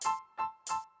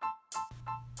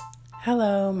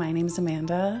Hello, my name's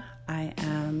Amanda. I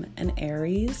am an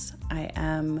Aries. I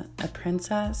am a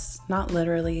princess, not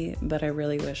literally, but I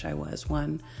really wish I was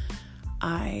one.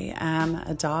 I am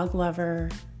a dog lover.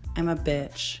 I'm a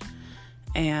bitch,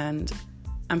 and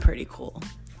I'm pretty cool.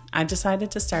 I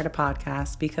decided to start a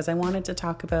podcast because I wanted to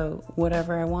talk about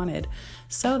whatever I wanted.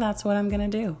 So that's what I'm going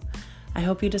to do. I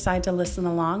hope you decide to listen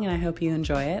along, and I hope you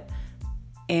enjoy it.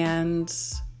 And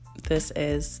this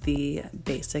is the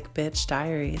Basic Bitch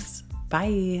Diaries.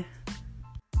 Bye.